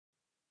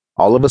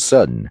All of a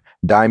sudden,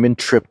 Diamond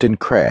tripped and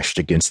crashed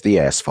against the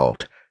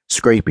asphalt,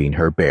 scraping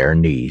her bare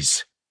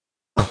knees.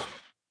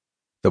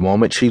 The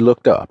moment she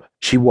looked up,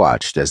 she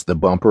watched as the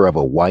bumper of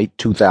a white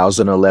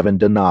 2011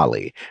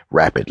 Denali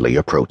rapidly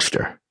approached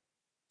her.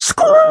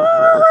 Scrooge!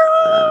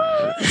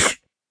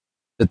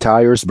 The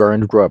tires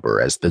burned rubber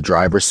as the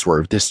driver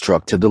swerved his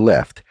truck to the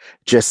left,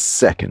 just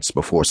seconds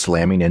before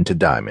slamming into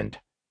Diamond.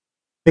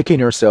 Picking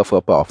herself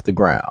up off the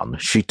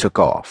ground, she took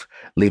off,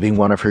 leaving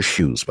one of her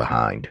shoes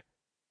behind.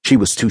 She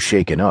was too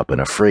shaken up and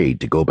afraid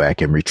to go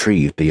back and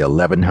retrieve the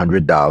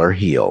 $1,100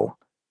 heel.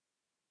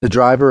 The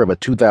driver of a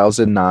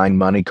 2009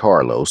 Monte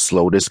Carlo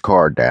slowed his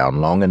car down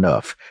long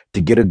enough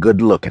to get a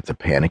good look at the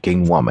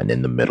panicking woman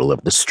in the middle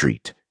of the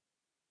street.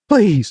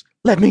 "Please,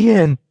 let me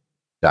in,"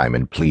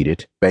 Diamond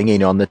pleaded,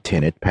 banging on the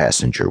tinted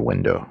passenger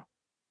window.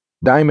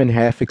 Diamond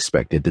half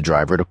expected the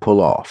driver to pull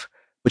off,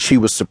 but she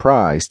was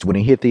surprised when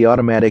he hit the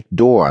automatic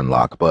door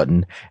unlock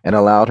button and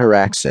allowed her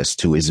access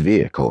to his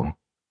vehicle.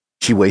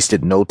 She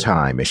wasted no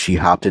time as she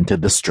hopped into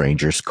the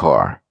stranger's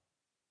car.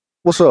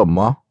 "What's up,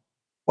 Ma?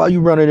 Why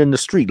you running in the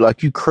street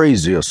like you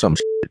crazy or some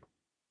shit?"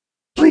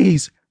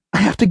 "Please, I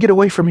have to get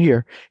away from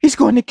here. He's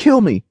going to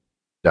kill me,"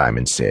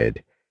 Diamond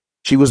said.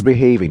 She was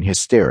behaving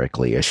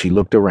hysterically as she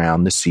looked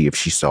around to see if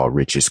she saw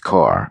Rich's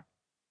car.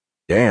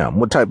 "Damn,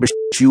 what type of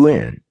shit you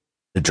in?"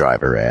 the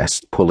driver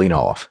asked, pulling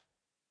off.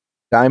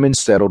 Diamond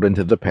settled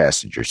into the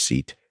passenger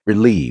seat,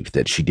 relieved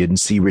that she didn't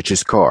see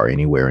Rich's car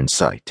anywhere in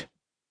sight.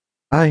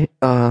 I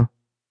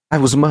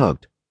was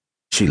mugged,"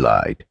 she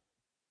lied.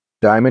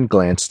 Diamond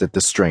glanced at the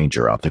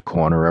stranger out the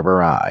corner of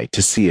her eye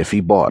to see if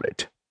he bought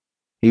it.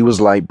 He was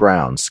light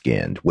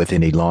brown-skinned, with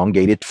an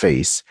elongated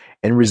face,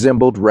 and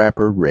resembled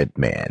rapper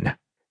Redman.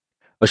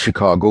 A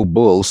Chicago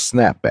Bulls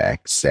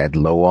snapback sat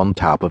low on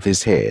top of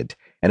his head,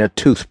 and a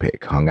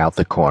toothpick hung out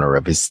the corner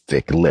of his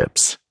thick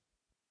lips.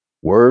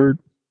 "Word?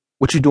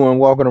 What you doing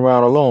walking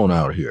around alone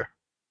out here?"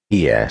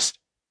 he asked.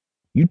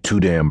 "You too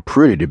damn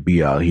pretty to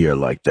be out here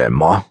like that,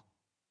 Ma."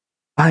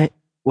 "I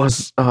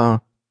was, on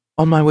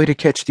my way to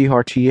catch the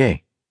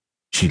RTA,"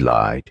 she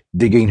lied,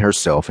 digging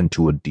herself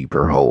into a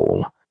deeper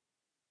hole.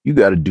 "You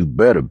gotta do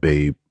better,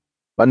 babe.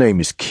 My name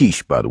is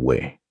Quiche, by the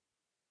way."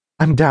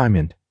 "I'm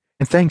Diamond,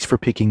 and thanks for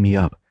picking me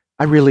up.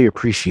 I really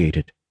appreciate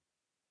it."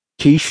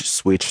 Quiche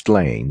switched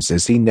lanes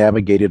as he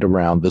navigated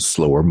around the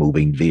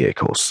slower-moving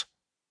vehicles.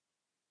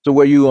 "So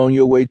where you on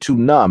your way to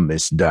now,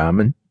 Miss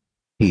Diamond?"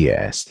 he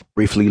asked,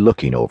 briefly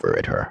looking over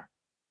at her.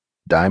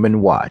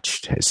 Diamond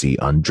watched as he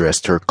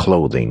undressed her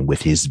clothing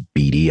with his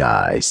beady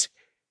eyes.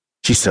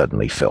 She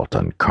suddenly felt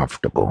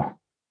uncomfortable.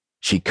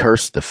 She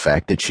cursed the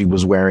fact that she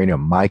was wearing a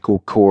Michael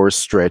Kors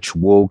stretch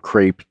wool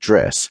crepe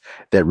dress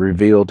that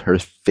revealed her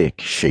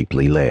thick,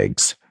 shapely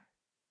legs.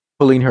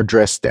 Pulling her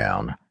dress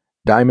down,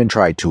 Diamond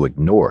tried to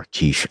ignore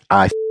Quiche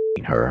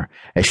eye-f***ing her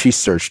as she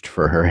searched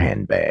for her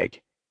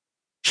handbag.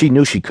 She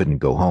knew she couldn't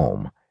go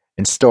home,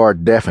 and Star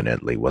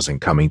definitely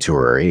wasn't coming to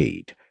her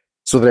aid,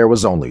 so there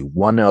was only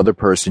one other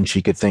person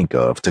she could think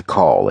of to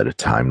call at a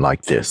time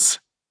like this.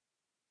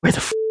 "Where the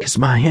f*** is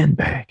my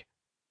handbag?"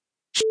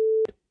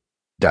 "Shit,"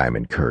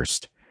 Diamond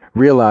cursed,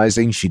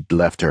 realizing she'd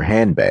left her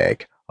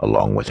handbag,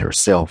 along with her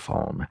cell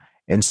phone,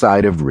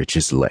 inside of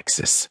Rich's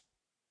Lexus.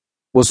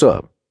 "What's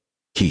up?"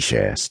 Quiche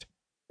asked.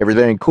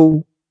 "Everything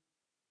cool?"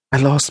 "I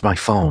lost my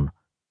phone,"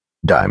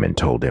 Diamond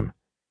told him.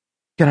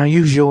 "Can I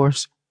use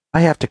yours?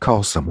 I have to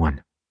call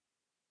someone."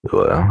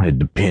 "Well, it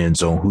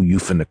depends on who you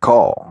finna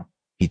call,"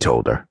 he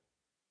told her.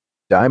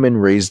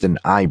 Diamond raised an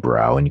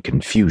eyebrow in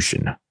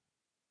confusion.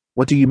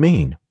 "What do you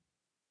mean?"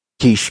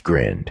 Quiche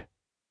grinned.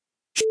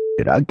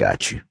 "Shit, I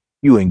got you.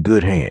 You in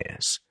good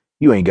hands.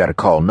 You ain't gotta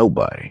call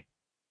nobody,"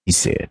 he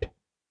said.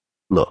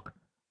 "Look,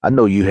 I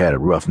know you had a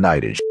rough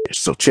night and shit,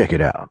 so check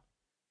it out.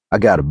 I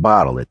got a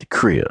bottle at the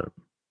crib.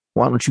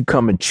 Why don't you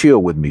come and chill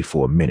with me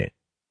for a minute?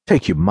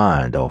 Take your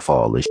mind off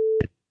all this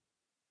shit."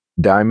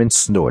 Diamond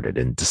snorted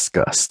in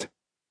disgust.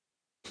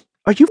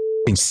 "Are you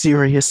f***ing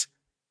serious?"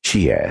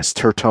 she asked,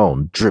 her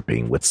tone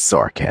dripping with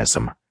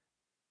sarcasm.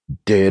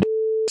 "Dead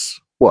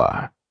ass.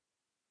 Why?"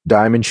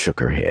 Diamond shook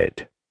her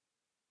head.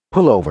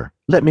 "Pull over.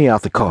 Let me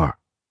out the car."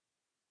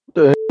 "What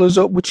the hell is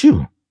up with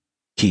you?"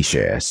 Quiche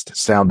asked,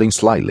 sounding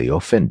slightly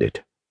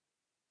offended.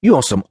 "You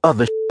on some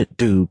other shit,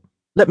 dude.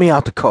 Let me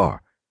out the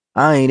car.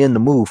 I ain't in the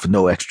mood for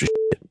no extra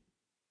shit."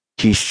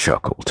 Quiche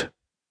chuckled.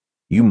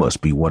 "You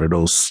must be one of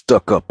those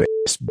stuck-up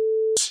ass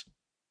b****s,"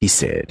 he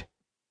said.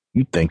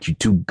 "You think you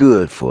too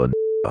good for a n***,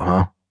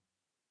 huh?"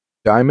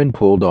 Diamond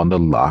pulled on the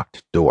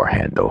locked door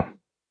handle.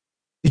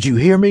 "Did you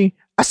hear me?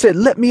 I said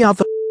let me out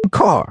the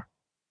car."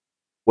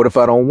 "What if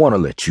I don't want to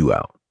let you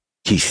out?"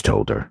 Quiche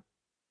told her.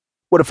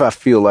 "What if I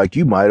feel like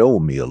you might owe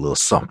me a little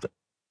something?"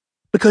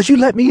 "Because you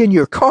let me in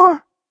your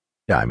car?"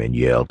 Diamond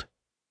yelled.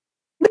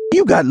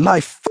 "You got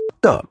life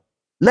fucked up.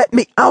 Let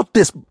me out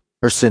this—"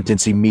 Her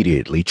sentence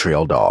immediately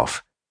trailed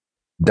off.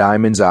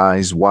 Diamond's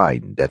eyes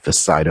widened at the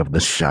sight of the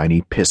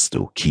shiny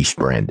pistol Quiche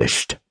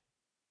brandished.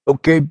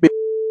 "Okay, bitch,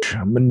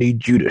 I'm gonna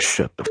need you to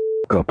shut the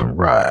fuck up and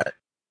ride."